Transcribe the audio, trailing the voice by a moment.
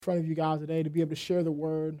front of you guys today to be able to share the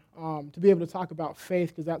word, to be able to talk about faith,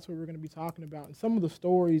 because that's what we're going to be talking about. And some of the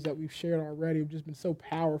stories that we've shared already have just been so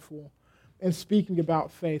powerful in speaking about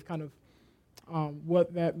faith, kind of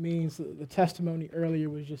what that means. The testimony earlier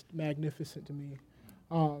was just magnificent to me.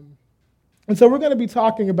 And so we're going to be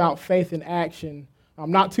talking about faith in action.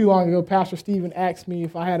 Not too long ago, Pastor Stephen asked me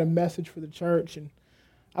if I had a message for the church, and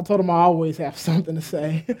I told him I always have something to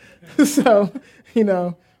say. So,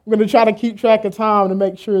 I'm going to try to keep track of time to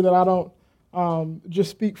make sure that I don't just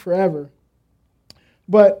speak forever.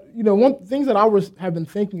 But, one of the things that I have been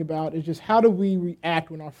thinking about is just how do we react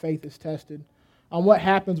when our faith is tested? What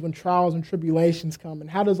happens when trials and tribulations come, and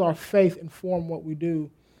how does our faith inform what we do?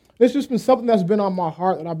 It's just been something that's been on my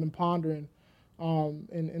heart that I've been pondering.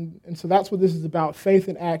 And so that's what this is about, faith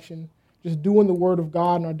in action, just doing the word of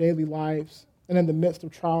God in our daily lives and in the midst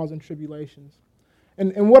of trials and tribulations.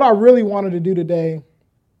 And what I really wanted to do today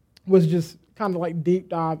was just kind of like deep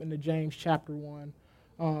dive into James chapter 1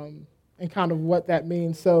 and kind of what that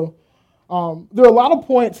means. So there are a lot of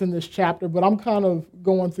points in this chapter, but I'm kind of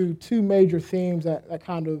going through two major themes that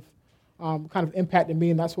kind of impacted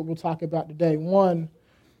me, and that's what we'll talk about today. One,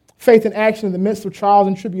 faith in action in the midst of trials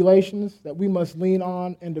and tribulations, that we must lean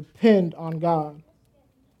on and depend on God.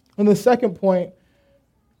 And the second point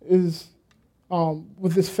is,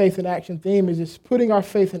 with this faith in action theme, is just putting our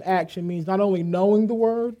faith in action means not only knowing the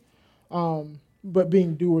word, but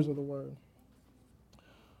being doers of the word.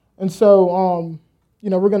 And so,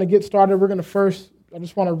 we're going to get started. We're going to first, I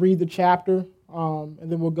just want to read the chapter, and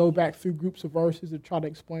then we'll go back through groups of verses to try to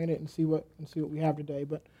explain it and see what we have today.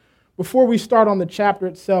 But before we start on the chapter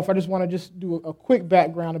itself, I just want to just do a quick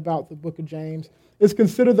background about the book of James. It's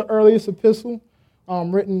considered the earliest epistle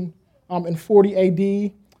written in 40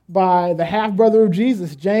 A.D. by the half-brother of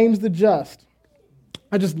Jesus, James the Just.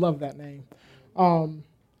 I just love that name.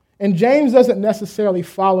 And James doesn't necessarily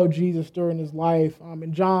follow Jesus during his life.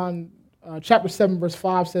 In John chapter 7, verse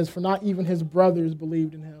 5 says, "For not even his brothers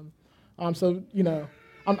believed in him." I'm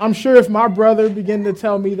sure if my brother began to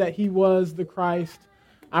tell me that he was the Christ,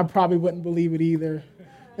 I probably wouldn't believe it either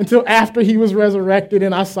until after he was resurrected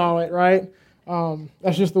and I saw it, right?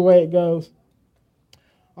 That's just the way it goes.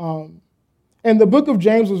 And the book of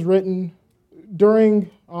James was written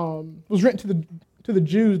to the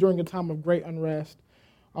Jews during a time of great unrest,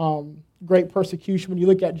 great persecution. When you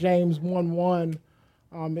look at James 1:1,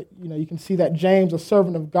 you can see that James, a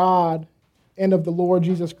servant of God and of the Lord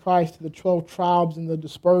Jesus Christ, to the 12 tribes in the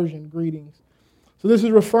dispersion, greetings. So this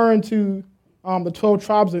is referring to the 12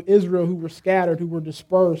 tribes of Israel who were scattered, who were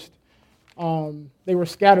dispersed. They were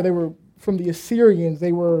scattered. They were from the Assyrians.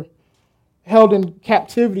 They were held in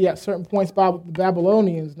captivity at certain points by the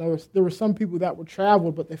Babylonians. There were some people that were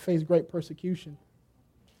traveled, but they faced great persecution.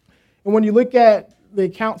 And when you look at the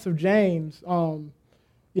accounts of James,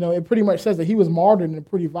 it pretty much says that he was martyred in a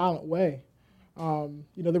pretty violent way.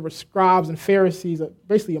 There were scribes and Pharisees,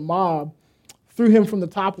 basically a mob, threw him from the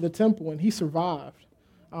top of the temple, and he survived.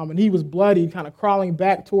 And he was bloody, kind of crawling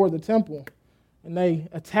back toward the temple. And they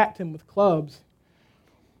attacked him with clubs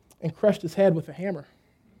and crushed his head with a hammer.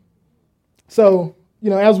 So,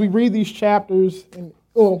 as we read these chapters,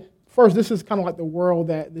 first, this is kind of like the world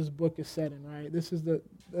that this book is set in, right? This is the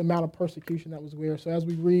amount of persecution that was there. So as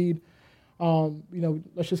we read,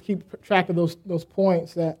 let's just keep track of those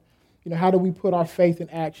points that, how do we put our faith in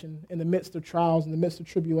action in the midst of trials, in the midst of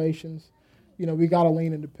tribulations? We got to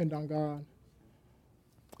lean and depend on God.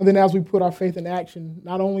 And then as we put our faith in action,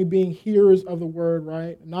 not only being hearers of the word,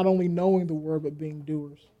 right? Not only knowing the word, but being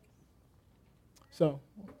doers. So,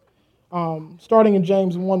 starting in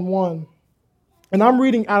James 1:1, and I'm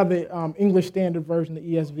reading out of the English Standard Version, the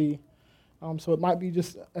ESV, so it might be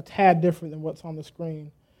just a tad different than what's on the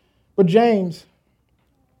screen. But James,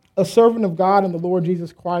 a servant of God and the Lord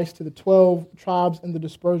Jesus Christ, to the 12 tribes in the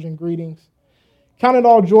dispersion, greetings. Count it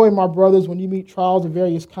all joy, my brothers, when you meet trials of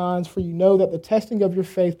various kinds, for you know that the testing of your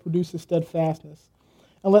faith produces steadfastness.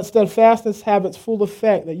 And let steadfastness have its full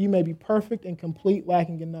effect, that you may be perfect and complete,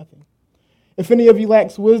 lacking in nothing. If any of you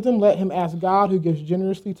lacks wisdom, let him ask God, who gives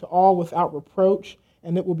generously to all without reproach,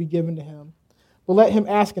 and it will be given to him. But let him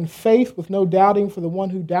ask in faith with no doubting, for the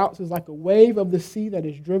one who doubts is like a wave of the sea that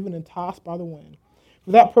is driven and tossed by the wind.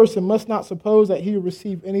 For that person must not suppose that he will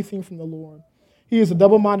receive anything from the Lord. He is a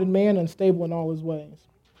double-minded man, unstable in all his ways.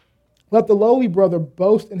 Let the lowly brother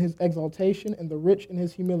boast in his exaltation, and the rich in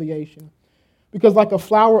his humiliation. Because like a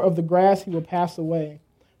flower of the grass he will pass away.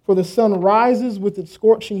 For the sun rises with its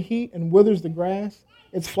scorching heat and withers the grass.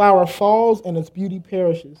 Its flower falls, and its beauty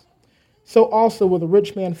perishes. So also will the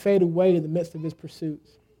rich man fade away in the midst of his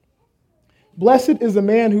pursuits. Blessed is the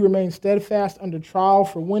man who remains steadfast under trial,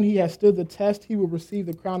 for when he has stood the test, he will receive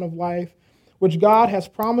the crown of life, which God has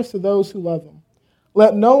promised to those who love him.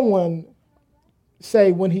 Let no one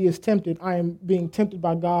say when he is tempted, I am being tempted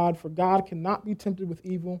by God, for God cannot be tempted with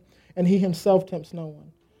evil, and he himself tempts no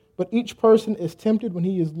one. But each person is tempted when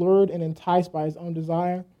he is lured and enticed by his own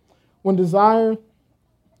desire. When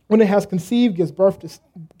it has conceived, gives birth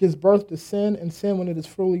to sin, and sin, when it is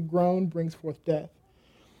fully grown, brings forth death.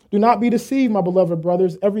 Do not be deceived, my beloved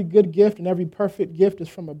brothers. Every good gift and every perfect gift is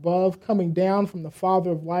from above, coming down from the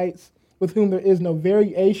Father of lights, with whom there is no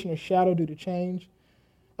variation or shadow due to change.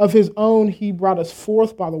 Of his own he brought us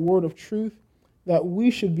forth by the word of truth, that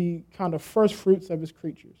we should be kind of first fruits of his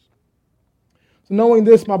creatures. So knowing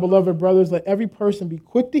this, my beloved brothers, let every person be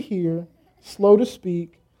quick to hear, slow to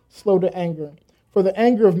speak, slow to anger. For the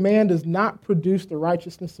anger of man does not produce the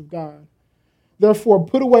righteousness of God. Therefore,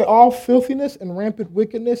 put away all filthiness and rampant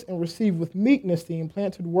wickedness, and receive with meekness the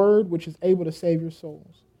implanted word, which is able to save your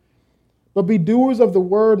souls. But be doers of the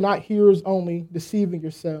word, not hearers only, deceiving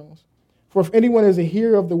yourselves. For if anyone is a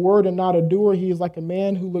hearer of the word and not a doer, he is like a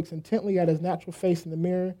man who looks intently at his natural face in the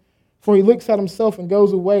mirror. For he looks at himself and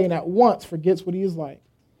goes away and at once forgets what he is like.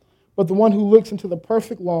 But the one who looks into the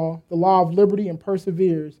perfect law, the law of liberty, and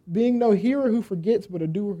perseveres, being no hearer who forgets, but a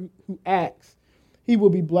doer who acts, he will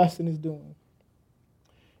be blessed in his doing.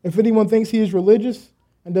 If anyone thinks he is religious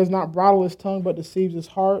and does not bridle his tongue but deceives his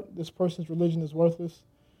heart, this person's religion is worthless.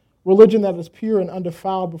 Religion that is pure and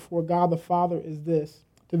undefiled before God the Father is this,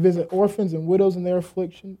 to visit orphans and widows in their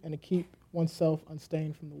affliction and to keep oneself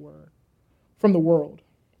unstained from the world.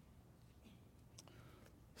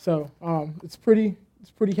 So it's pretty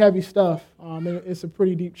heavy stuff. And it's a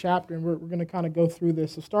pretty deep chapter, and we're going to kind of go through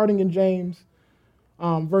this. So starting in James,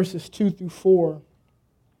 verses 2 through 4,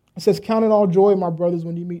 it says, "Count it all joy, my brothers,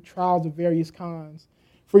 when you meet trials of various kinds.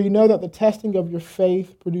 For you know that the testing of your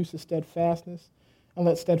faith produces steadfastness, and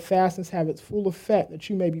let steadfastness have its full effect, that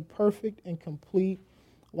you may be perfect and complete,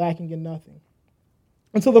 lacking in nothing."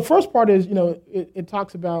 And so the first part is, it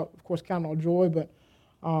talks about, of course, count it all joy, but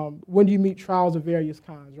when you meet trials of various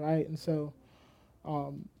kinds, right? And so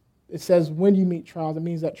it says when you meet trials, it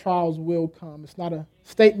means that trials will come. It's not a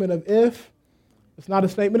statement of if, it's not a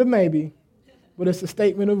statement of maybe, but it's a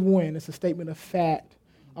statement of when. It's a statement of fact.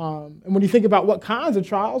 And when you think about what kinds of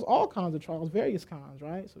trials, all kinds of trials, various kinds,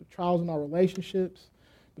 right? So trials in our relationships,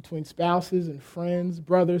 between spouses and friends,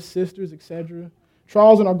 brothers, sisters, etc.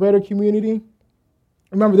 Trials in our greater community.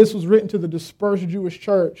 Remember, this was written to the dispersed Jewish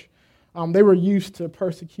church. They were used to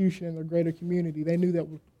persecution in their greater community. They knew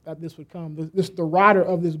that this would come. The writer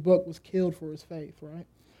of this book was killed for his faith, right?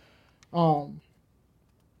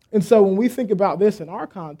 And so when we think about this in our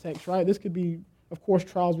context, right, this could be, of course,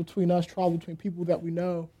 trials between us, trials between people that we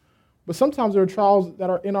know. But sometimes there are trials that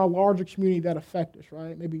are in our larger community that affect us,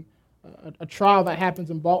 right? Maybe a trial that happens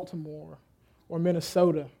in Baltimore or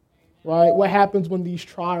Minnesota, right? What happens when these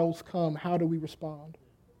trials come? How do we respond?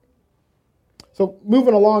 So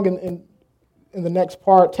moving along in the next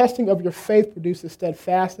part, testing of your faith produces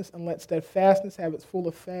steadfastness, and let steadfastness have its full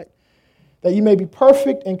effect, that you may be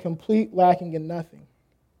perfect and complete, lacking in nothing.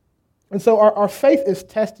 And so our faith is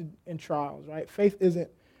tested in trials, right? Faith isn't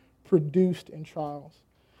produced in trials.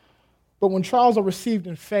 But when trials are received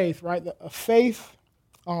in faith, right, a faith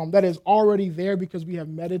that is already there because we have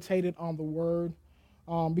meditated on the word,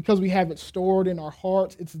 because we have it stored in our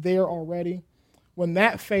hearts, it's there already. When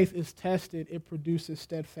that faith is tested, it produces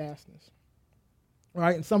steadfastness,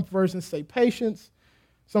 right? And some versions say patience,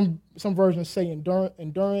 some versions say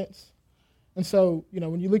endurance. And so,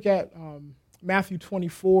 when you look at Matthew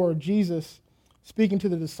 24, Jesus speaking to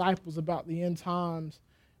the disciples about the end times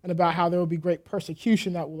and about how there will be great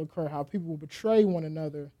persecution that will occur, how people will betray one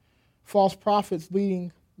another, false prophets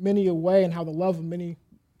leading many away, and how the love of many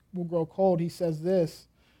will grow cold. He says this,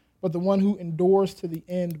 but the one who endures to the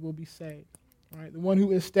end will be saved. Right? The one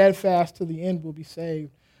who is steadfast to the end will be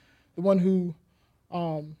saved. The one who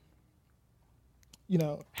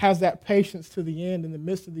has that patience to the end in the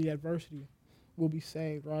midst of the adversity will be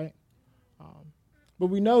saved, right? But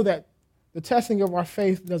we know that the testing of our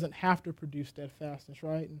faith doesn't have to produce steadfastness,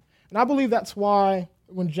 right? And I believe that's why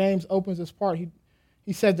when James opens this part,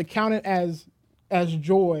 he said to count it as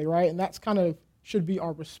joy, right? And that's kind of should be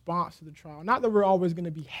our response to the trial. Not that we're always going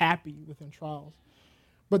to be happy within trials,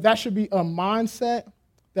 but that should be a mindset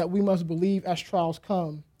that we must believe as trials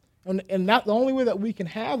come. And not the only way that we can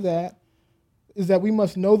have that is that we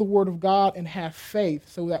must know the Word of God and have faith,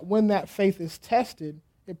 so that when that faith is tested,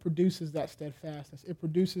 it produces that steadfastness. It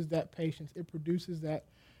produces that patience. It produces that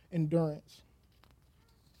endurance.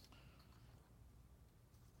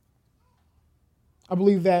 I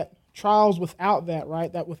believe that trials without that,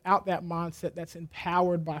 right, that without that mindset that's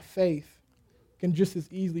empowered by faith can just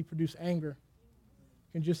as easily produce anger,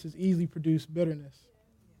 can just as easily produce bitterness.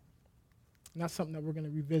 And that's something that we're going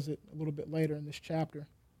to revisit a little bit later in this chapter. It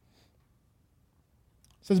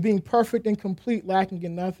says being perfect and complete, lacking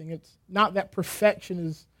in nothing. It's not that perfection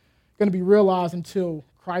is going to be realized until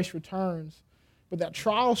Christ returns, but that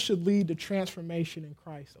trials should lead to transformation in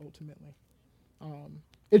Christ ultimately.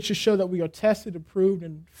 It should show that we are tested, approved,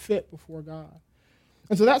 and fit before God.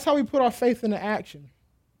 And so that's how we put our faith into action.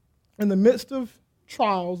 In the midst of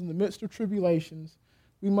trials, in the midst of tribulations,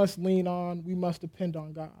 we must lean on, we must depend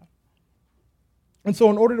on God. And so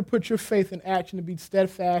in order to put your faith in action, to be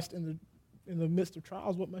steadfast in the midst of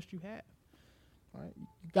trials, what must you have? All right?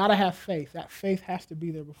 You've got to have faith. That faith has to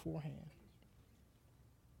be there beforehand.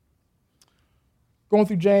 Going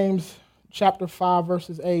through James chapter 5,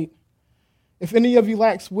 verses 8. If any of you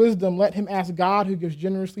lacks wisdom, let him ask God, who gives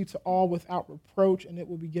generously to all without reproach, and it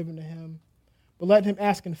will be given to him. But let him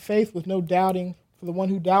ask in faith with no doubting, for the one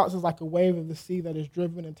who doubts is like a wave of the sea that is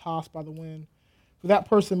driven and tossed by the wind. For that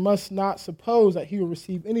person must not suppose that he will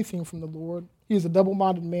receive anything from the Lord. He is a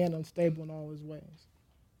double-minded man, unstable in all his ways.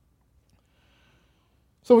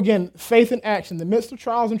 So again, faith in action. In the midst of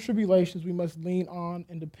trials and tribulations, we must lean on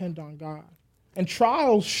and depend on God. And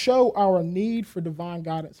trials show our need for divine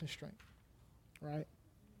guidance and strength, right?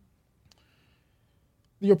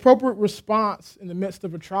 The appropriate response in the midst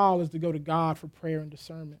of a trial is to go to God for prayer and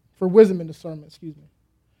discernment, for wisdom and discernment, excuse me.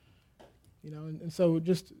 You know, and so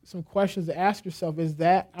just some questions to ask yourself, is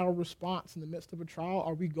that our response in the midst of a trial?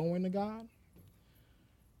 Are we going to God?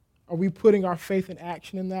 Are we putting our faith in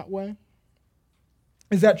action in that way?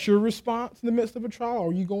 Is that your response in the midst of a trial?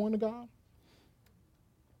 Are you going to God?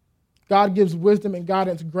 God gives wisdom and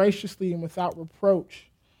guidance graciously and without reproach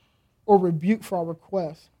or rebuke for our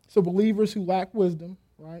requests. So believers who lack wisdom,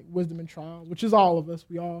 right, wisdom in trials, which is all of us,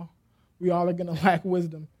 we all are going to lack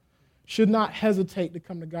wisdom, should not hesitate to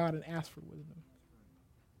come to God and ask for wisdom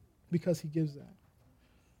because he gives that.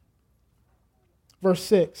 Verse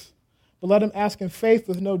 6, but let him ask in faith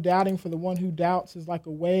with no doubting, for the one who doubts is like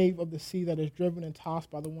a wave of the sea that is driven and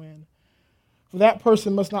tossed by the wind. For that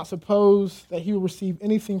person must not suppose that he will receive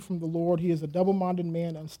anything from the Lord. He is a double-minded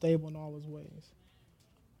man, unstable in all his ways.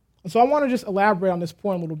 And so I want to just elaborate on this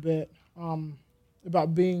point a little bit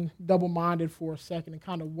about being double-minded for a second and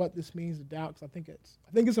kind of what this means to doubt, because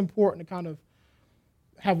I think it's important to kind of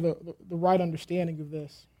have the right understanding of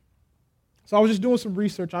this. So I was just doing some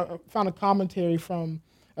research. I found a commentary from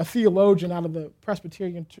a theologian out of the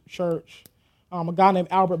Presbyterian Church, a guy named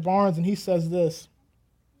Albert Barnes, and he says this,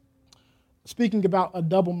 speaking about a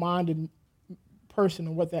double-minded person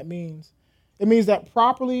and what that means. It means that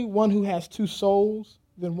properly one who has two souls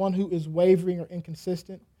than one who is wavering or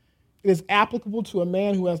inconsistent. It is applicable to a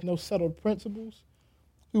man who has no settled principles,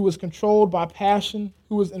 who is controlled by passion,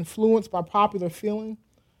 who is influenced by popular feeling,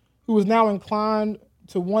 who is now inclined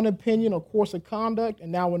to one opinion or course of conduct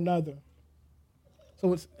and now another.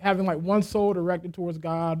 So it's having like one soul directed towards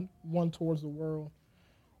God, one towards the world.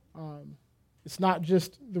 It's not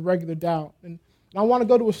just the regular doubt. And I want to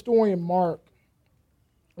go to a story in Mark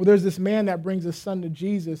where there's this man that brings his son to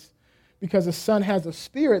Jesus because his son has a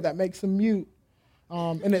spirit that makes him mute.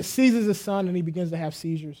 And it seizes his son and he begins to have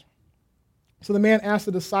seizures. So the man asked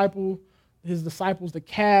his disciples to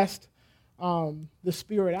cast the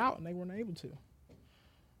spirit out, and they weren't able to.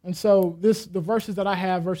 And so the verses that I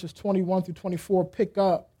have, verses 21 through 24, pick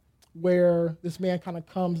up where this man kind of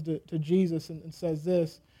comes to Jesus and says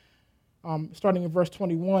this, starting in verse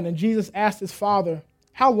 21. And Jesus asked his father,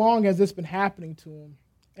 how long has this been happening to him?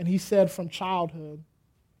 And he said, from childhood.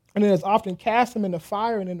 And it has often cast him into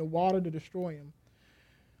fire and into water to destroy him.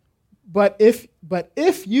 But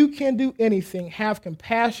if you can do anything, have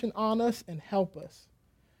compassion on us and help us.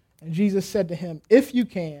 And Jesus said to him, if you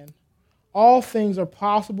can, all things are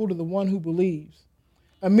possible to the one who believes.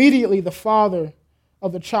 Immediately the father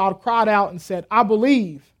of the child cried out and said, I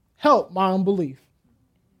believe, help my unbelief.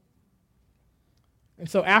 And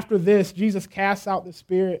so after this, Jesus casts out the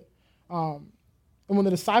spirit. And when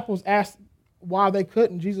the disciples asked why they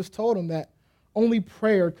couldn't, Jesus told them that only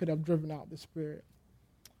prayer could have driven out the spirit.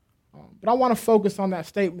 But I want to focus on that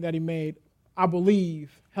statement that he made, I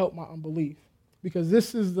believe, help my unbelief. Because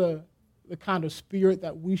this is the kind of spirit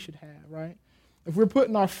that we should have, right? If we're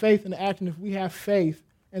putting our faith into action, if we have faith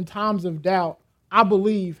in times of doubt, I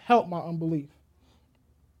believe, help my unbelief.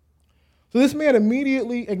 So this man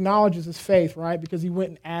immediately acknowledges his faith, right? Because he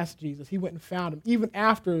went and asked Jesus. He went and found him, even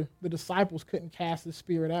after the disciples couldn't cast the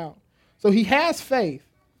spirit out. So he has faith,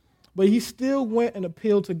 but he still went and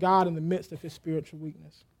appealed to God in the midst of his spiritual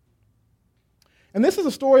weakness. And this is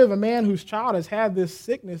a story of a man whose child has had this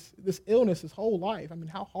sickness, this illness his whole life. I mean,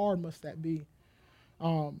 how hard must that be?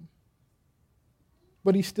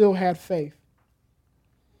 But he still had faith.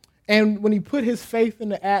 And when he put his faith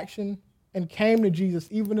into action and came to Jesus,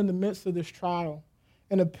 even in the midst of this trial,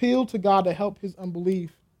 and appealed to God to help his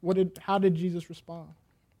unbelief, how did Jesus respond?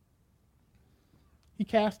 He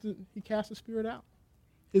cast the spirit out.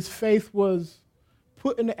 His faith was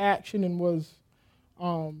put into action and was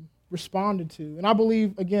responded to. And I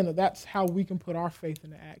believe, again, that that's how we can put our faith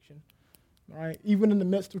into action. Right? Even in the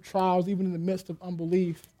midst of trials, even in the midst of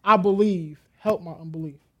unbelief, I believe, help my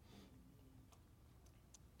unbelief.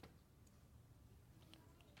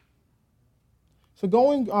 So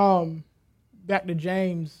going back to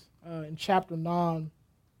James in chapter 9,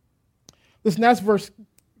 this next verse,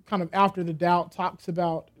 kind of after the doubt, talks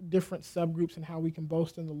about different subgroups and how we can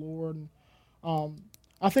boast in the Lord. And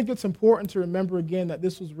I think it's important to remember again that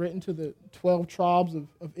this was written to the 12 tribes of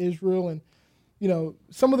Israel. And, you know,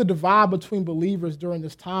 some of the divide between believers during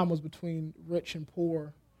this time was between rich and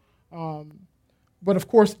poor. But of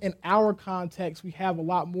course, in our context, we have a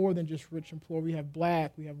lot more than just rich and poor. We have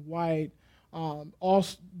black, we have white, all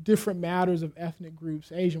different matters of ethnic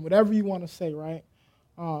groups, Asian, whatever you want to say, right?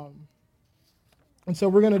 And so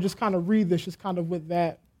we're going to just kind of read this just kind of with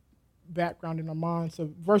that background in our mind.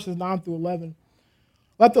 So verses 9 through 11.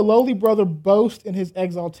 Let the lowly brother boast in his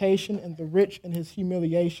exaltation and the rich in his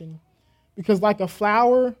humiliation, because like a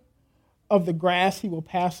flower of the grass he will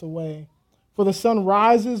pass away. For the sun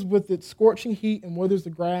rises with its scorching heat and withers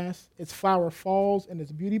the grass, its flower falls and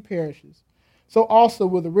its beauty perishes. So also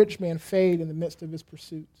will the rich man fade in the midst of his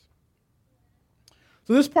pursuits.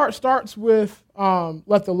 So this part starts with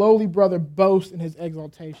let the lowly brother boast in his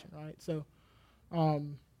exaltation, right? So,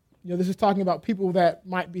 this is talking about people that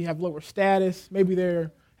might have lower status, maybe they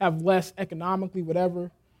have less economically,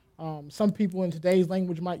 whatever. Some people in today's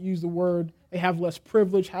language might use the word they have less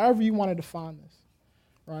privilege, however you want to define this,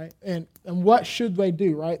 right? And what should they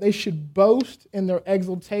do, right? They should boast in their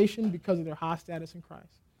exaltation because of their high status in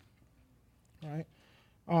Christ, right?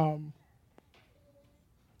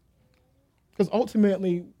 Because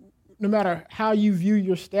ultimately, no matter how you view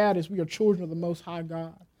your status, we are children of the Most High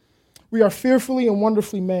God. We are fearfully and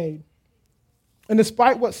wonderfully made. And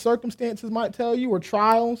despite what circumstances might tell you or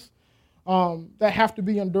trials that have to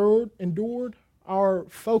be endured, our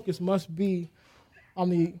focus must be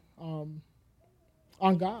on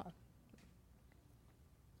God,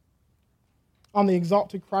 on the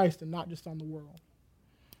exalted Christ, and not just on the world.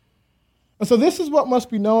 And so this is what must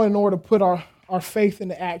be known in order to put our faith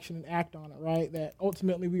into action and act on it, right? That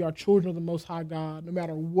ultimately we are children of the Most High God. No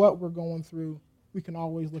matter what we're going through, we can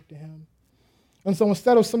always look to him. And so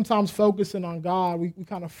instead of sometimes focusing on God, we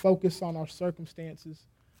kind of focus on our circumstances,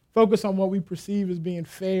 focus on what we perceive as being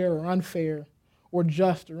fair or unfair, or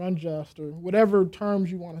just or unjust, or whatever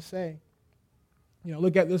terms you want to say. You know,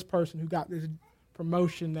 look at this person who got this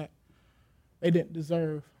promotion that they didn't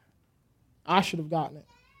deserve. I should have gotten it.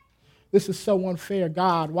 This is so unfair.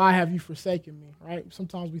 God, why have you forsaken me, right?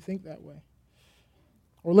 Sometimes we think that way.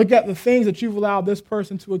 Or look at the things that you've allowed this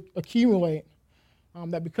person to accumulate,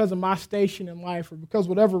 that because of my station in life or because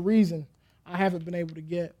whatever reason, I haven't been able to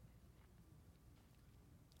get.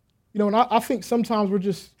 You know, and I think sometimes we're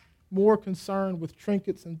just more concerned with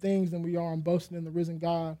trinkets and things than we are on boasting in the risen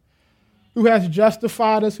God, who has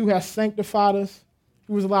justified us, who has sanctified us,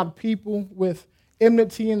 who has allowed people with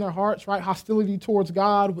enmity in their hearts, right? Hostility towards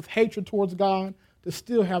God, with hatred towards God, to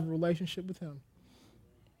still have a relationship with him.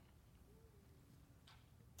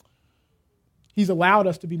 He's allowed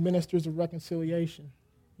us to be ministers of reconciliation.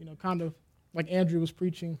 You know, kind of like Andrew was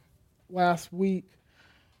preaching last week.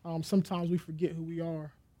 Sometimes we forget who we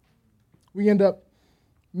are. We end up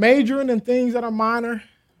majoring in things that are minor,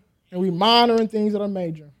 and we minor in things that are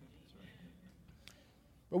major.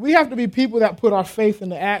 But we have to be people that put our faith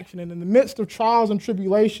into action. And in the midst of trials and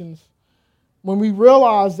tribulations, when we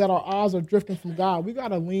realize that our eyes are drifting from God, we got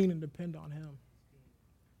to lean and depend on him.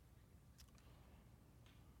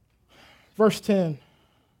 Verse 10,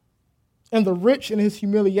 and the rich in his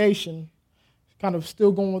humiliation, kind of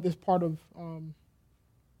still going with this part of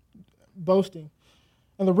boasting.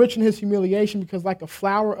 And the rich in his humiliation, because like a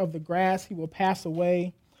flower of the grass, he will pass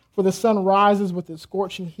away. For the sun rises with its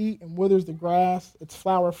scorching heat and withers the grass. Its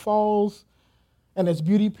flower falls and its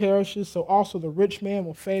beauty perishes. So also the rich man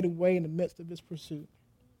will fade away in the midst of his pursuit.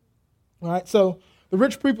 All right, so the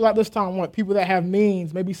rich people at this time, what? People that have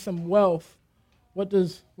means, maybe some wealth. What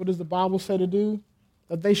does the Bible say to do?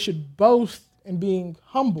 That they should boast in being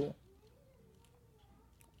humble.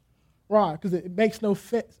 Right, because it makes no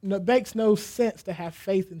sense to have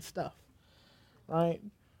faith in stuff. Right?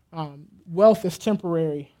 Wealth is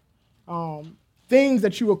temporary. Things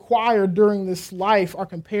that you acquire during this life are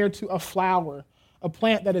compared to a flower, a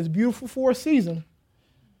plant that is beautiful for a season,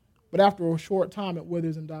 but after a short time it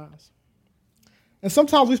withers and dies. And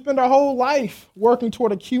sometimes we spend our whole life working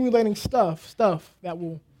toward accumulating stuff that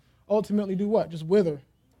will ultimately do what? Just wither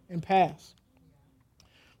and pass.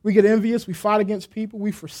 We get envious, we fight against people,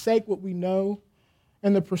 we forsake what we know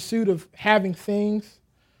in the pursuit of having things,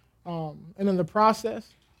 and in the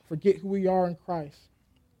process, forget who we are in Christ.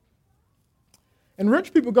 And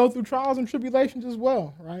rich people go through trials and tribulations as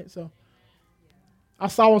well, right? So I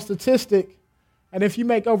saw a statistic, and if you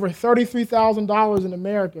make over $33,000 in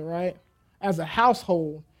America, right, as a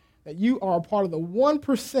household, that you are a part of the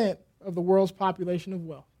 1% of the world's population of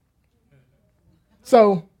wealth.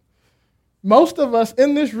 So most of us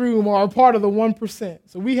in this room are a part of the 1%.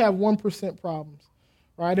 So we have 1% problems,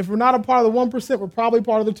 right? If we're not a part of the 1%, we're probably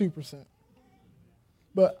part of the 2%.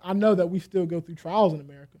 But I know that we still go through trials in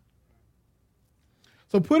America.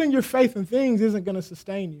 So putting your faith in things isn't going to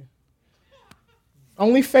sustain you.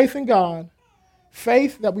 Only faith in God,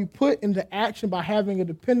 faith that we put into action by having a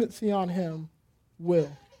dependency on Him,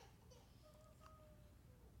 will.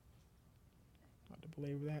 Not to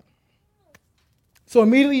belabor that. So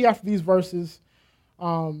immediately after these verses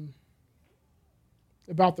about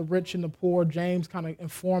the rich and the poor, James kind of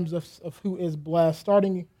informs us of who is blessed.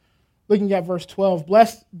 Starting looking at verse 12,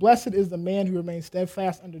 blessed is the man who remains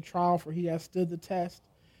steadfast under trial, for he has stood the test.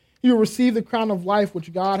 He will receive the crown of life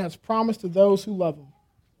which God has promised to those who love Him.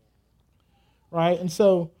 Right? And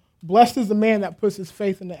so, blessed is the man that puts his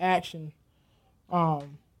faith into action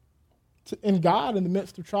in God in the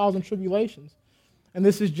midst of trials and tribulations. And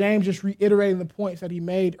this is James just reiterating the points that he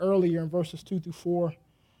made earlier in verses 2 through 4.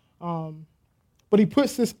 But he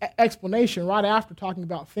puts this explanation right after talking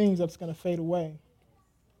about things that's going to fade away.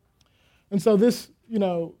 And so this,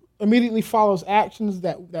 immediately follows actions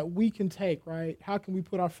that we can take, right? How can we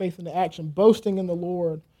put our faith into action? Boasting in the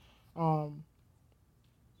Lord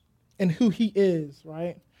and who He is,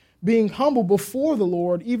 right? Being humble before the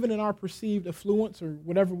Lord, even in our perceived affluence or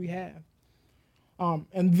whatever we have.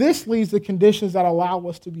 And this leads to conditions that allow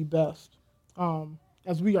us to be best,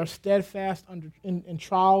 as we are steadfast in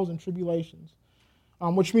trials and tribulations,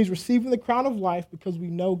 which means receiving the crown of life because we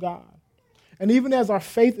know God. And even as our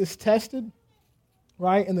faith is tested,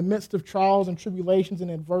 right, in the midst of trials and tribulations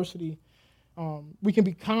and adversity, we can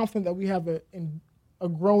be confident that we have a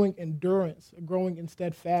growing endurance, a growing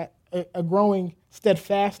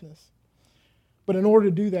steadfastness. But in order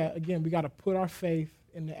to do that, again, we got to put our faith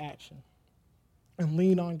into action and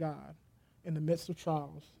lean on God in the midst of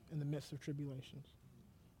trials, in the midst of tribulations.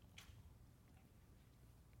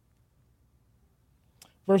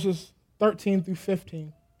 Verses 13 through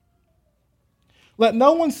 15. Let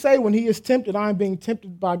no one say when he is tempted, I am being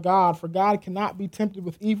tempted by God, for God cannot be tempted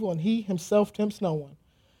with evil, and He Himself tempts no one.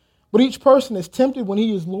 But each person is tempted when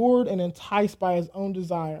he is lured and enticed by his own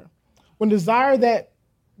desire. When desire,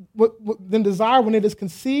 when it is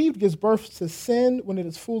conceived, gives birth to sin. When it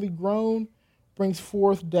is fully grown, brings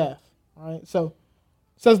forth death. Right? So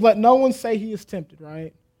it says, let no one say he is tempted,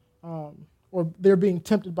 right? Or they're being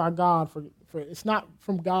tempted by God. For it's not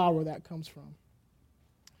from God where that comes from.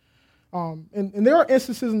 And there are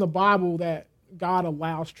instances in the Bible that God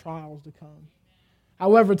allows trials to come.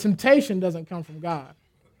 However, temptation doesn't come from God.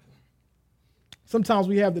 Sometimes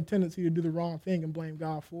we have the tendency to do the wrong thing and blame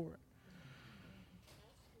God for it.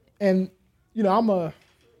 And, I'm a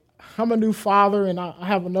new father, and I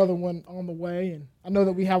have another one on the way. And I know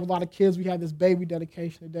that we have a lot of kids. We have this baby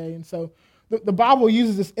dedication today. And so the Bible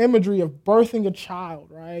uses this imagery of birthing a child,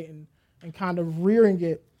 right, and kind of rearing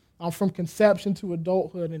it from conception to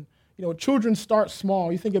adulthood. And, children start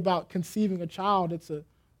small. You think about conceiving a child, it's a,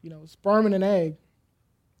 sperm and an egg.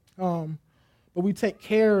 But we take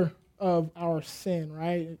care of our sin,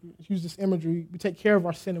 right? Use this imagery. We take care of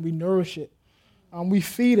our sin and we nourish it. We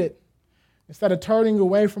feed it. Instead of turning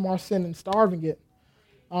away from our sin and starving it,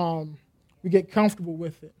 we get comfortable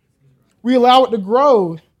with it. We allow it to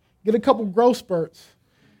grow, get a couple growth spurts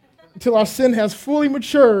until our sin has fully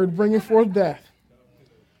matured, bringing forth death.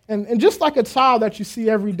 And just like a child that you see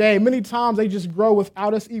every day, many times they just grow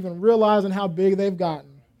without us even realizing how big they've gotten.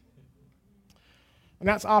 And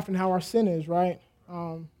that's often how our sin is, right?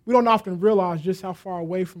 We don't often realize just how far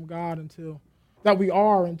away from God until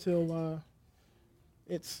we're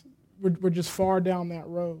just far down that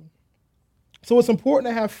road. So it's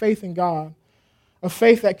important to have faith in God, a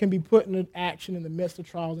faith that can be put into action in the midst of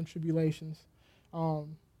trials and tribulations,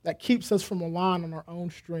 that keeps us from relying on our own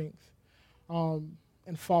strength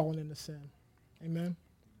and falling into sin. Amen?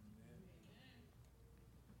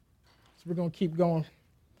 So we're going to keep going.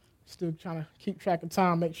 Still trying to keep track of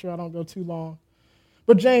time, make sure I don't go too long.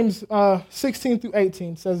 But James 16 through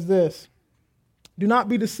 18 says this: "Do not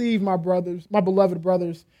be deceived, my brothers, my beloved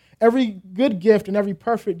brothers. Every good gift and every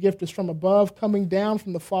perfect gift is from above, coming down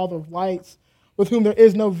from the Father of lights, with whom there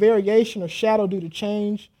is no variation or shadow due to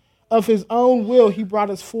change. Of his own will he brought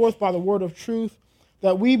us forth by the word of truth,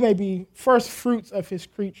 that we may be first fruits of his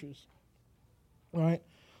creatures." All right?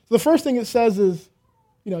 So the first thing it says is,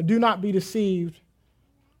 do not be deceived,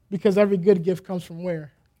 because every good gift comes from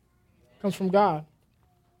where? Comes from God.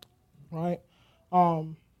 Right?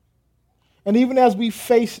 And even as we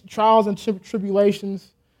face trials and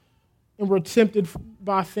tribulations, and we're tempted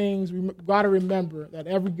by things, we've got to remember that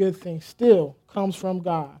every good thing still comes from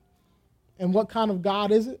God. And what kind of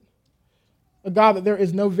God is it? A God that there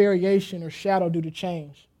is no variation or shadow due to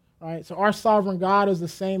change. Right? So our sovereign God is the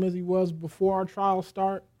same as he was before our trials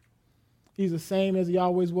start. He's the same as he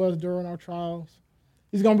always was during our trials.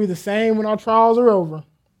 He's going to be the same when our trials are over.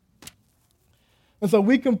 And so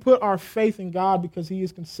we can put our faith in God because he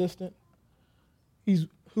is consistent. He's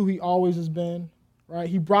who he always has been. Right?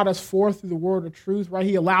 He brought us forth through the word of truth. Right?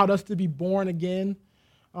 He allowed us to be born again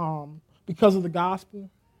because of the gospel.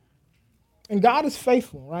 And God is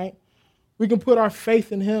faithful, right? We can put our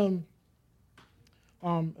faith in him,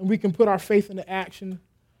 and we can put our faith into action,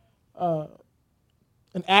 an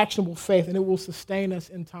actionable faith, and it will sustain us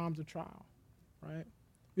in times of trial, right?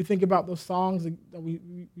 We think about those songs that we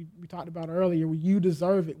talked about earlier, where you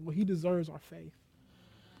deserve it. Well, he deserves our faith.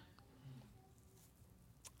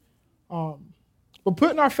 But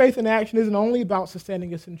putting our faith in action isn't only about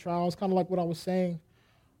sustaining us in trials, kind of like what I was saying.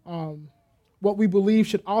 What we believe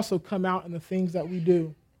should also come out in the things that we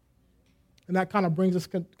do. And that kind of brings us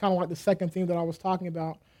kind of like the second thing that I was talking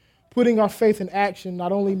about. Putting our faith in action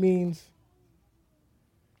not only means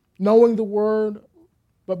knowing the word,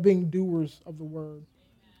 but being doers of the word.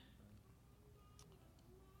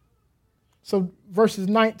 So verses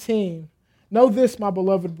 19, "Know this, my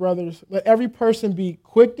beloved brothers, let every person be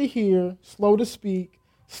quick to hear, slow to speak,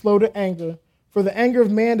 slow to anger, for the anger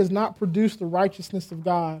of man does not produce the righteousness of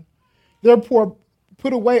God. Therefore,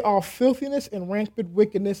 put away all filthiness and rampant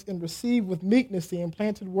wickedness, and receive with meekness the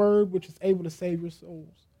implanted word, which is able to save your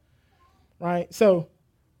souls." Right? So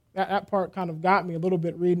that part kind of got me a little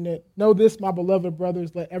bit reading it. "Know this, my beloved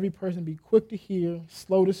brothers, let every person be quick to hear,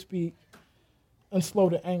 slow to speak, and slow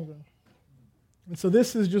to anger." And so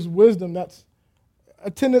this is just wisdom. That's a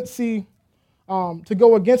tendency to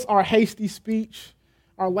go against our hasty speech,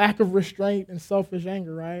 our lack of restraint, and selfish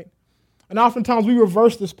anger, right? And oftentimes we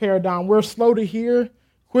reverse this paradigm. We're slow to hear,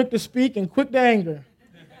 quick to speak, and quick to anger.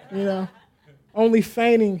 Only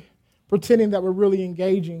feigning, pretending that we're really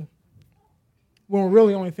engaging when we're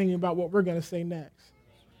really only thinking about what we're going to say next.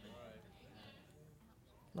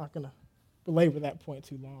 I'm not going to belabor that point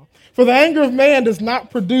too long. "For the anger of man does not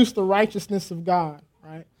produce the righteousness of God,"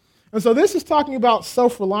 right? And so this is talking about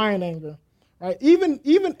self-reliant anger, right? Even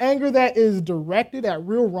anger that is directed at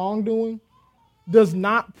real wrongdoing does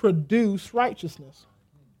not produce righteousness.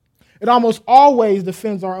 It almost always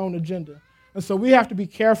defends our own agenda. And so we have to be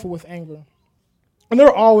careful with anger. And there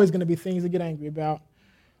are always going to be things to get angry about.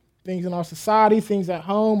 Things in our society, things at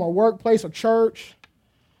home, or workplace, or church.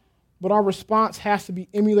 But our response has to be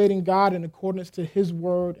emulating God in accordance to his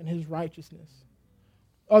word and his righteousness.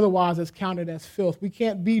 Otherwise, it's counted as filth. We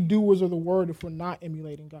can't be doers of the word if we're not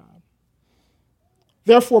emulating God.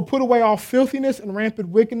 "Therefore, put away all filthiness and rampant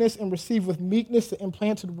wickedness, and receive with meekness the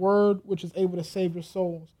implanted word, which is able to save your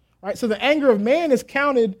souls." Right? So the anger of man is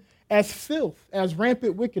counted as filth, as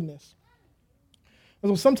rampant wickedness.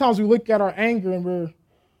 And so sometimes we look at our anger and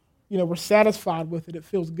we're satisfied with it. It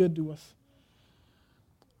feels good to us.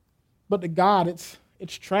 But to God, it's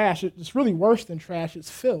trash. It's really worse than trash. It's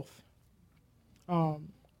filth.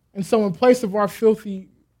 And so in place of our filthy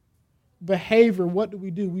behavior, what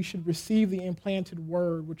do? We should receive the implanted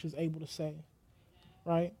word, which is able to save.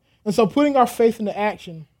 Right? And so putting our faith into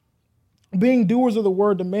action, being doers of the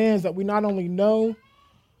word, demands that we not only know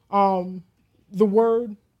the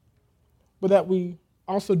word, but that we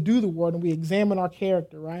also do the word and we examine our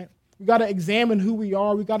character, right? We got to examine who we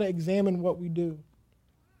are. We got to examine what we do.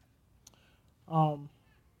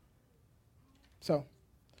 So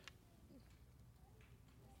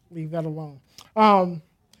leave that alone.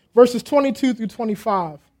 Verses 22 through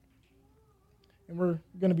 25. And we're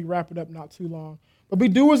going to be wrapping up not too long. "But be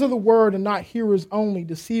doers of the word and not hearers only,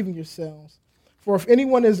 deceiving yourselves. For if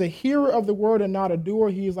anyone is a hearer of the word and not a doer,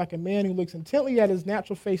 he is like a man who looks intently at his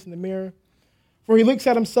natural face in the mirror. For he looks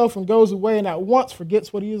at himself and goes away and at once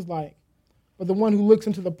forgets what he is like. But the one who looks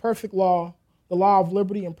into the perfect law, the law of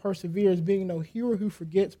liberty, and perseveres, being no hearer who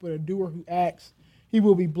forgets, but a doer who acts, he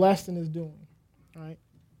will be blessed in his doing. All right?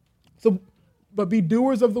 So, but be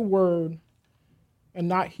doers of the word and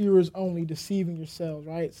not hearers only, deceiving yourselves,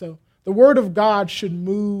 right? So the word of God should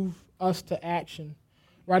move us to action,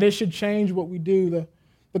 right? It should change what we do.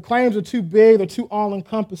 The claims are too big, they're too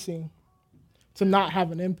all-encompassing to not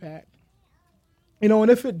have an impact. And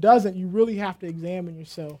if it doesn't, you really have to examine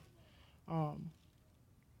yourself.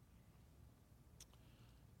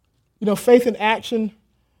 Faith in action,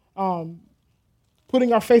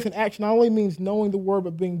 putting our faith in action not only means knowing the word,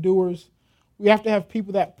 but being doers. We have to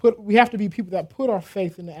be people that put our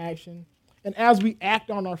faith into action. And as we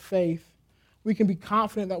act on our faith, we can be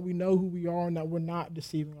confident that we know who we are and that we're not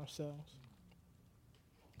deceiving ourselves.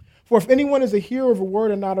 For if anyone is a hearer of a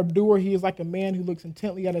word and not a doer, he is like a man who looks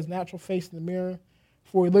intently at his natural face in the mirror.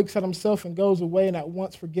 For he looks at himself and goes away and at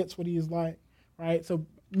once forgets what he is like. Right? So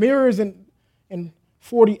mirrors in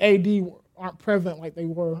 40 AD aren't prevalent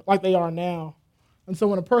like they are now. And so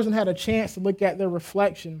when a person had a chance to look at their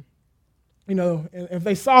reflection, and if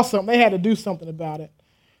they saw something, they had to do something about it.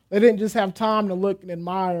 They didn't just have time to look and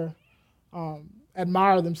admire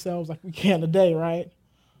themselves like we can today, right?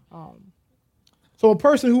 So a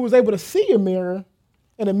person who was able to see a mirror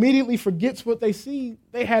and immediately forgets what they see,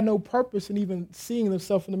 they had no purpose in even seeing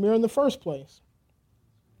themselves in the mirror in the first place,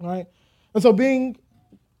 right? And so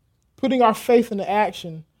putting our faith into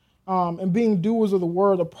action and being doers of the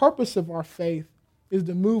word, the purpose of our faith is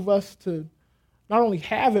to move us to not only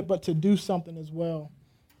have it, but to do something as well.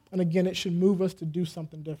 And again, it should move us to do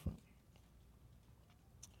something different.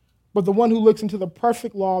 But the one who looks into the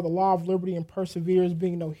perfect law, the law of liberty, and perseveres,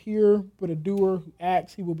 being no hearer, but a doer who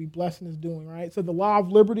acts, he will be blessed in his doing, right? So the law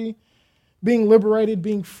of liberty, being liberated,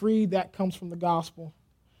 being freed, that comes from the gospel,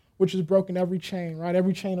 which has broken every chain, right?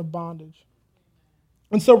 Every chain of bondage.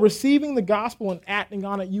 And so receiving the gospel and acting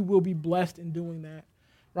on it, you will be blessed in doing that,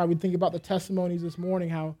 right? We think about the testimonies this morning,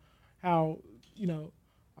 how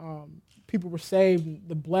people were saved and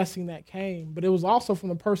the blessing that came. But it was also from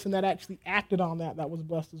the person that actually acted on that was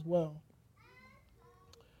blessed as well.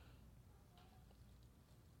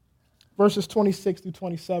 Verses 26 through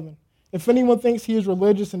 27. If anyone thinks he is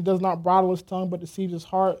religious and does not bridle his tongue but deceives his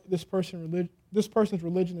heart, this person's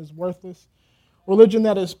religion is worthless. Religion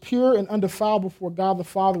that is pure and undefiled before God the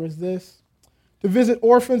Father is this: to visit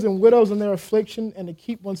orphans and widows in their affliction and to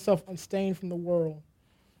keep oneself unstained from the world.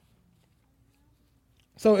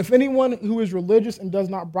 So if anyone who is religious and does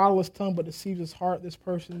not bridle his tongue but deceives his heart, this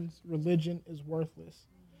person's religion is worthless.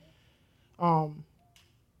 So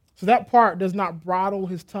that part, does not bridle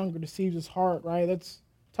his tongue or deceives his heart, right? That's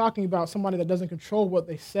talking about somebody that doesn't control what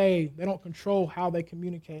they say. They don't control how they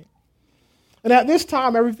communicate. And at this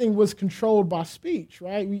time, everything was controlled by speech,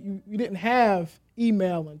 right? We didn't have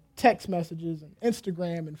email and text messages and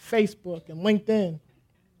Instagram and Facebook and LinkedIn.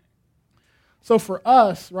 So for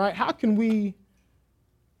us, right, how can we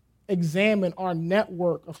examine our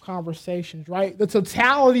network of conversations, right? The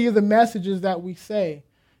totality of the messages that we say.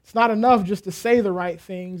 It's not enough just to say the right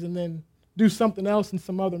things and then do something else in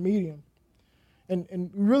some other medium.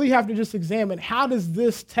 And we really have to just examine, how does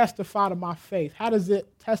this testify to my faith? How does it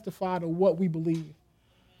testify to what we believe?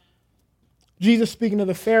 Jesus, speaking to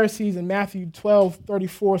the Pharisees in Matthew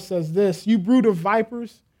 12:34, says this: "You brood of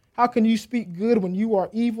vipers, how can you speak good when you are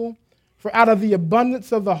evil? For out of the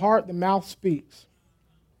abundance of the heart, the mouth speaks."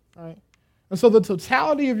 All right? And so the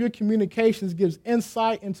totality of your communications gives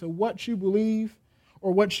insight into what you believe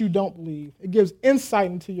or what you don't believe. It gives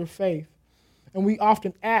insight into your faith. And we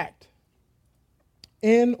often act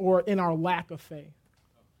in or in our lack of faith.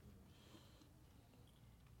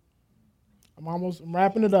 I'm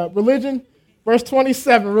wrapping it up. Religion, verse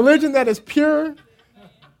 27, religion that is pure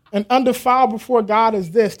and undefiled before God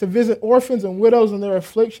is this: to visit orphans and widows in their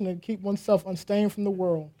affliction and keep oneself unstained from the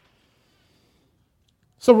world.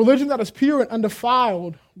 So religion that is pure and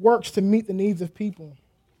undefiled works to meet the needs of people.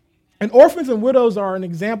 And orphans and widows are an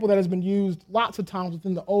example that has been used lots of times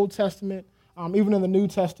within the Old Testament, even in the New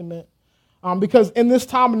Testament, because in this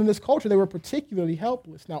time and in this culture, they were particularly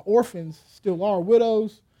helpless. Now, orphans still are.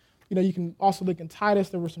 Widows, you can also look in Titus.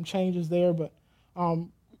 There were some changes there, but,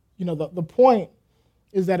 the point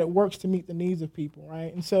is that it works to meet the needs of people,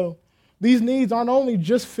 right? And so these needs aren't only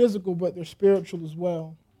just physical, but they're spiritual as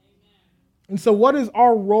well. And so what is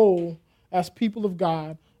our role as people of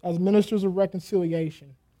God, as ministers of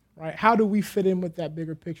reconciliation, right? How do we fit in with that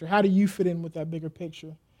bigger picture? How do you fit in with that bigger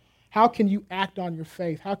picture? How can you act on your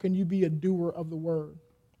faith? How can you be a doer of the word?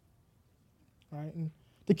 Right? And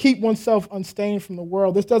to keep oneself unstained from the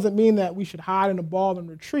world, this doesn't mean that we should hide in a ball and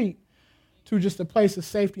retreat to just a place of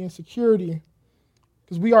safety and security,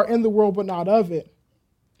 because we are in the world but not of it.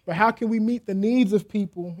 But how can we meet the needs of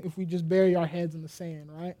people if we just bury our heads in the sand,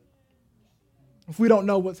 right? If we don't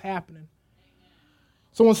know what's happening.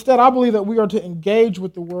 So instead, I believe that we are to engage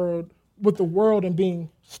with the world and being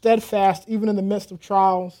steadfast even in the midst of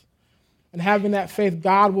trials, and having that faith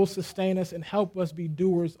God will sustain us and help us be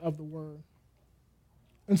doers of the word.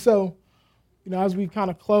 And so, as we kind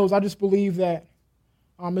of close, I just believe that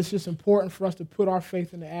it's just important for us to put our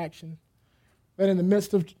faith into action. That in the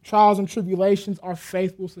midst of trials and tribulations, our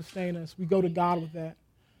faith will sustain us. We go to God with that.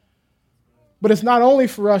 But it's not only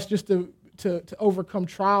for us just to overcome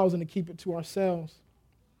trials and to keep it to ourselves.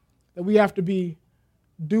 That we have to be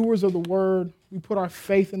doers of the word. We put our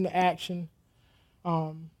faith into action.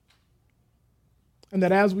 And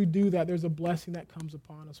that as we do that, there's a blessing that comes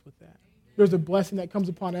upon us with that. There's a blessing that comes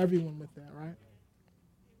upon everyone with that, right?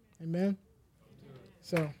 Amen?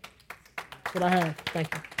 So, that's what I have.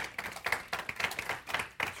 Thank you.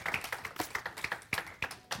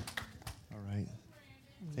 All right.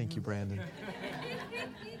 Thank you, Brandon.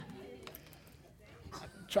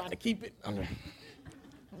 Trying to keep it under.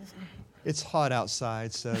 It's hot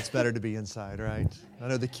outside, so it's better to be inside, right? I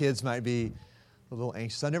know the kids might be a little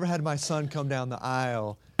anxious. I never had my son come down the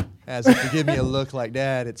aisle as if to give me a look like,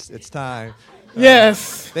 Dad, it's time.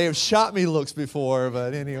 Yes. They have shot me looks before,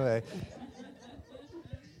 but anyway.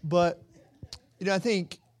 But, I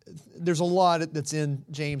think there's a lot that's in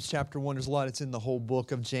James chapter 1. There's a lot that's in the whole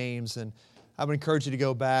book of James, and I would encourage you to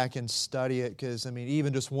go back and study it because,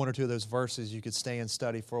 even just one or two of those verses you could stay and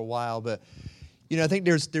study for a while. But, I think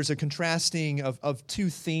there's a contrasting of two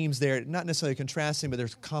themes there. Not necessarily contrasting, but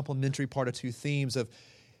there's a complementary part of two themes of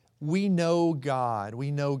we know God.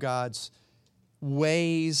 We know God's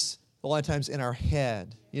ways a lot of times in our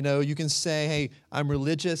head. You can say, hey, I'm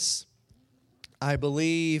religious, I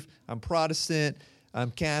believe, I'm Protestant,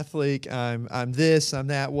 I'm Catholic, I'm this, I'm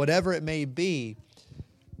that, whatever it may be.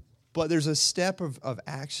 But there's a step of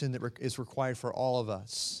action that is required for all of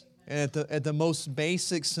us. And at the most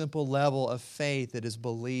basic, simple level of faith, it is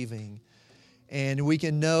believing. And we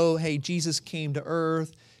can know, hey, Jesus came to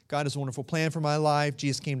earth. God has a wonderful plan for my life.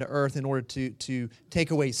 Jesus came to earth in order to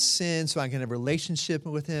take away sin so I can have a relationship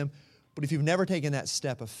with Him. But if you've never taken that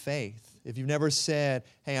step of faith, if you've never said,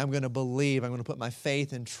 hey, I'm going to believe, I'm going to put my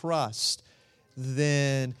faith and trust,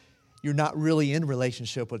 then you're not really in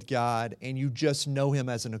relationship with God and you just know Him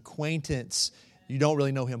as an acquaintance. You don't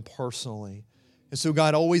really know Him personally. And so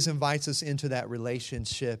God always invites us into that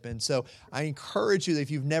relationship. And so I encourage you that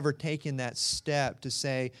if you've never taken that step to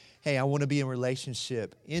say, hey, I want to be in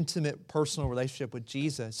relationship, intimate, personal relationship with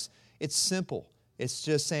Jesus, it's simple. It's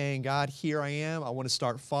just saying, God, here I am. I want to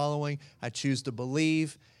start following. I choose to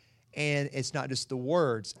believe. And it's not just the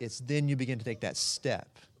words. It's then you begin to take that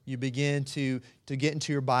step. You begin to get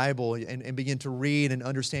into your Bible and begin to read and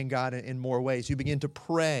understand God in more ways. You begin to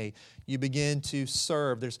pray. You begin to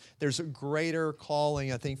serve. There's a greater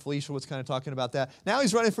calling. I think Felicia was kind of talking about that. Now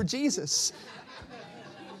he's running for Jesus.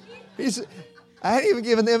 I hadn't even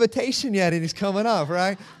given the invitation yet, and he's coming up,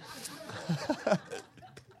 right?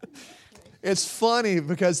 It's funny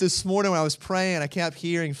because this morning when I was praying, I kept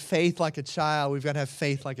hearing faith like a child. We've got to have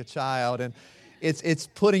faith like a child. And it's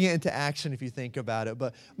putting it into action if you think about it.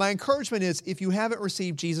 But my encouragement is if you haven't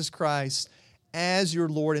received Jesus Christ as your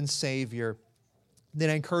Lord and Savior, then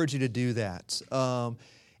I encourage you to do that. And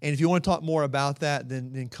if you want to talk more about that,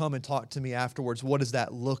 then come and talk to me afterwards. What does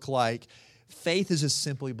that look like? Faith is just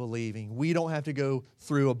simply believing. We don't have to go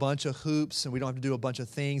through a bunch of hoops and we don't have to do a bunch of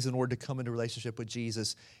things in order to come into relationship with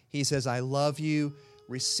Jesus. He says, I love you,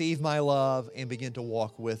 receive my love, and begin to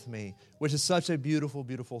walk with me, which is such a beautiful,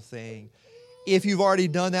 beautiful thing. If you've already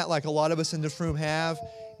done that, like a lot of us in this room have,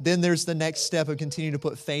 then there's the next step of continuing to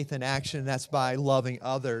put faith in action, and that's by loving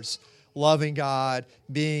others, loving God,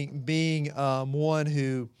 being one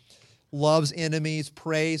who loves enemies,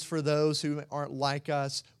 prays for those who aren't like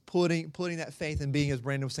us, putting that faith in being, as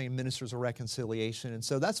Brandon was saying, ministers of reconciliation. And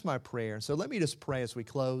so that's my prayer. So let me just pray as we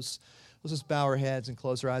close. Let's just bow our heads and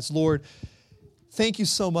close our eyes. Lord, thank you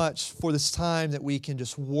so much for this time that we can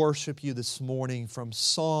just worship you this morning, from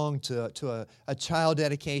song to a child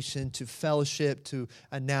dedication, to fellowship, to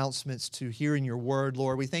announcements, to hearing your word,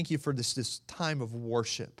 Lord. We thank you for this time of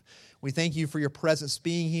worship. We thank you for your presence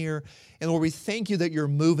being here. And Lord, we thank you that you're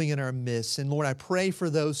moving in our midst. And Lord, I pray for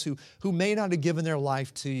those who may not have given their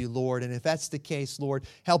life to you, Lord. And if that's the case, Lord,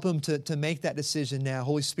 help them to make that decision now.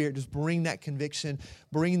 Holy Spirit, just bring that conviction,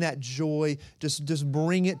 bring that joy. Just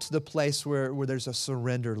bring it to the place where there's areas of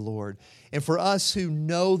surrender, Lord. And for us who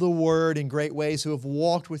know the Word in great ways, who have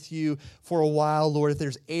walked with you for a while, Lord, if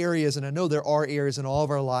there's areas, and I know there are areas in all of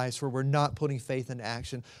our lives where we're not putting faith into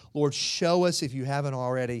action, Lord, show us if you haven't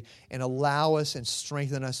already, and allow us and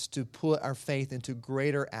strengthen us to put our faith into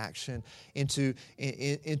greater action, into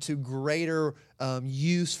greater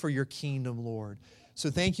use for your kingdom, Lord. So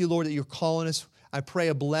thank you, Lord, that you're calling us. I pray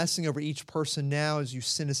a blessing over each person now as you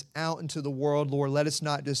send us out into the world, Lord. Let us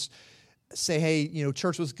not just say, hey,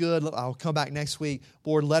 church was good, I'll come back next week.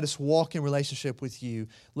 Lord, let us walk in relationship with you.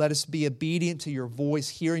 Let us be obedient to your voice,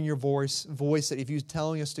 hearing your voice that if you're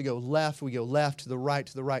telling us to go left, we go left, to the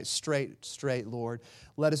right, straight, Lord.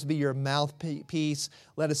 Let us be your mouthpiece.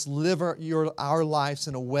 Let us live our lives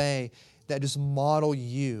in a way that just model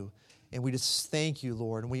you. And we just thank you,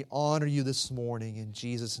 Lord, and we honor you this morning in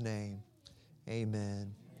Jesus' name.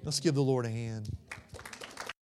 Amen. Let's give the Lord a hand.